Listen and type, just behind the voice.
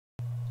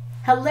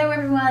Hello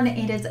everyone,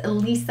 it is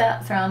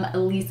Lisa from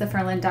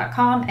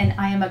lisafurlan.com, and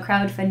I am a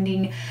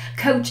crowdfunding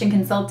coach and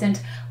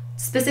consultant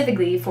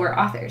specifically for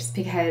authors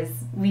because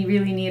we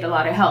really need a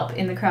lot of help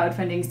in the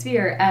crowdfunding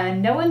sphere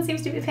and no one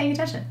seems to be paying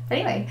attention. But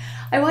anyway,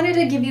 I wanted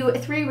to give you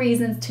 3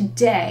 reasons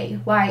today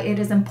why it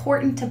is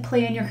important to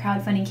plan your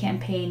crowdfunding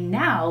campaign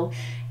now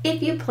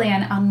if you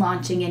plan on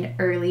launching in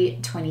early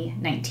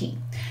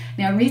 2019.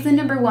 Now, reason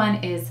number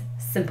 1 is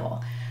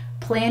simple.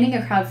 Planning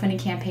a crowdfunding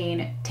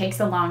campaign takes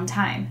a long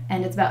time,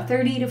 and it's about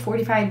 30 to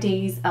 45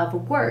 days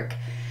of work,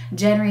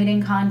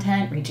 generating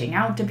content, reaching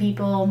out to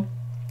people,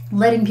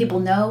 letting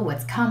people know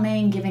what's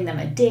coming, giving them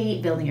a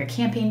date, building your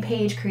campaign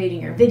page, creating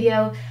your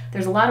video.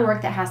 There's a lot of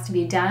work that has to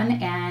be done,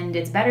 and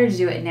it's better to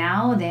do it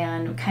now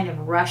than kind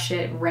of rush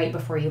it right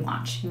before you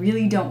launch. You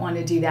really don't want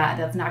to do that.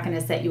 That's not going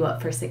to set you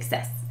up for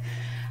success.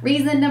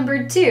 Reason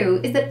number 2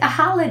 is that the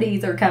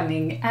holidays are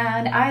coming,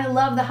 and I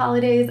love the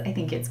holidays. I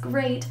think it's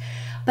great.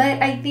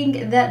 But I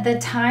think that the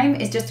time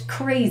is just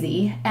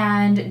crazy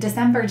and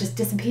December just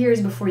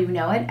disappears before you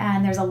know it,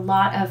 and there's a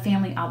lot of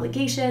family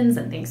obligations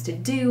and things to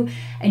do,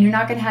 and you're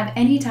not going to have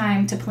any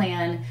time to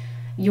plan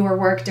your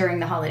work during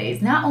the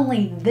holidays. Not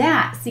only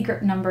that,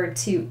 secret number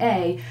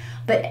 2A,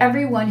 but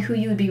everyone who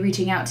you would be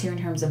reaching out to in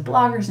terms of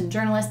bloggers and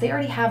journalists, they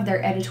already have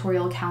their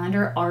editorial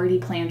calendar already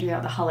planned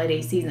throughout the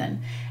holiday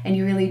season. And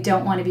you really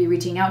don't want to be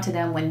reaching out to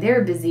them when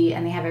they're busy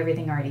and they have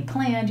everything already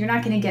planned. You're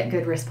not going to get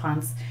good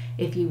response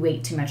if you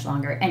wait too much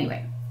longer.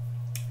 Anyway,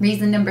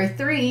 reason number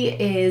 3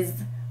 is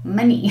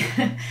money.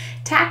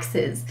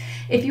 Taxes.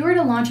 If you were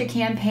to launch a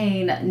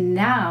campaign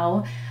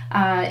now,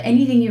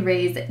 anything you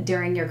raise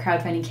during your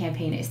crowdfunding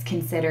campaign is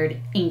considered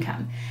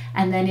income.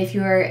 And then if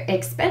your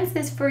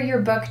expenses for your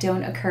book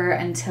don't occur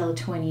until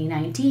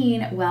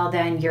 2019, well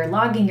then you're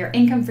logging your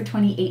income for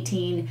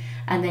 2018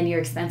 and then your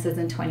expenses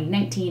in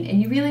 2019.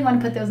 And you really want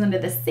to put those into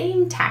the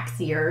same tax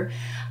year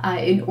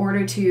in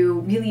order to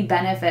really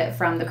benefit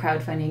from the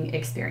crowdfunding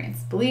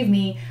experience. Believe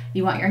me,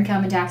 you want your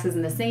income and taxes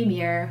in the same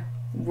year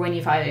when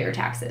you file your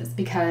taxes,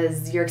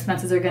 because your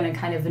expenses are going to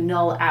kind of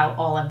null out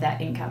all of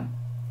that income.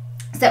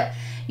 So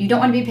you don't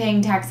want to be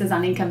paying taxes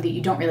on income that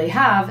you don't really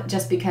have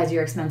just because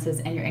your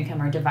expenses and your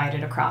income are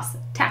divided across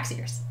tax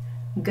years.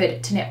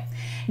 Good to know.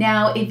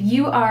 Now, if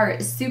you are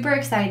super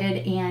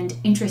excited and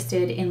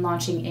interested in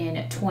launching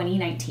in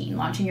 2019,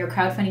 launching your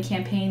crowdfunding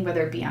campaign,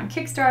 whether it be on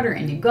Kickstarter,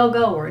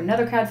 Indiegogo, or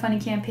another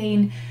crowdfunding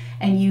campaign,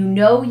 and you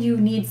know you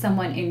need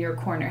someone in your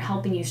corner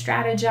helping you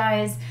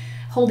strategize,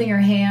 holding your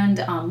hand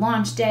on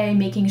launch day,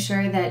 making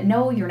sure that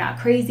no, you're not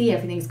crazy,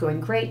 everything's going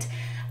great,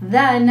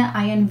 then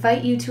I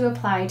invite you to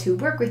apply to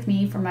work with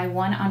me for my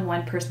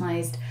one-on-one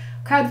personalized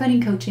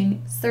crowdfunding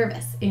coaching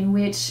service, in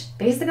which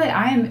basically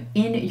I am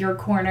in your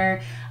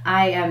corner.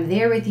 I am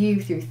there with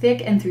you through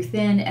thick and through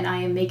thin, and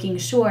I am making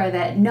sure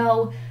that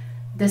no,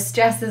 the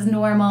stress is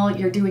normal,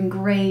 you're doing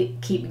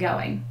great, keep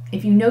going.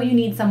 If you know you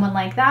need someone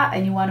like that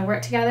and you want to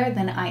work together,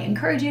 then I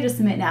encourage you to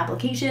submit an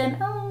application.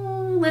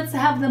 Let's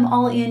have them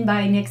all in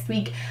by next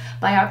week,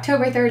 by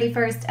October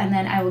 31st, and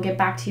then I will get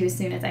back to you as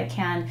soon as I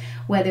can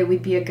whether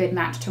we'd be a good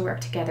match to work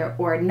together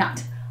or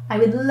not. I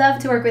would love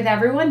to work with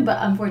everyone, but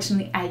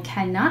unfortunately I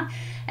cannot.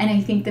 And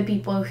I think the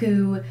people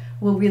who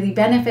will really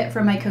benefit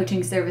from my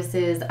coaching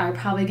services are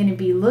probably going to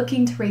be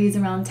looking to raise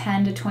around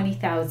 $10,000 to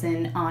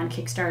 $20,000 on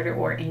Kickstarter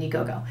or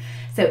Indiegogo.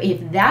 So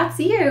if that's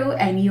you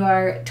and you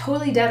are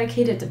totally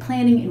dedicated to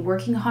planning and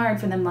working hard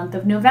for the month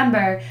of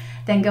November,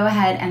 then go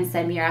ahead and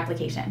send me your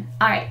application.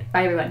 All right,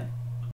 bye everyone.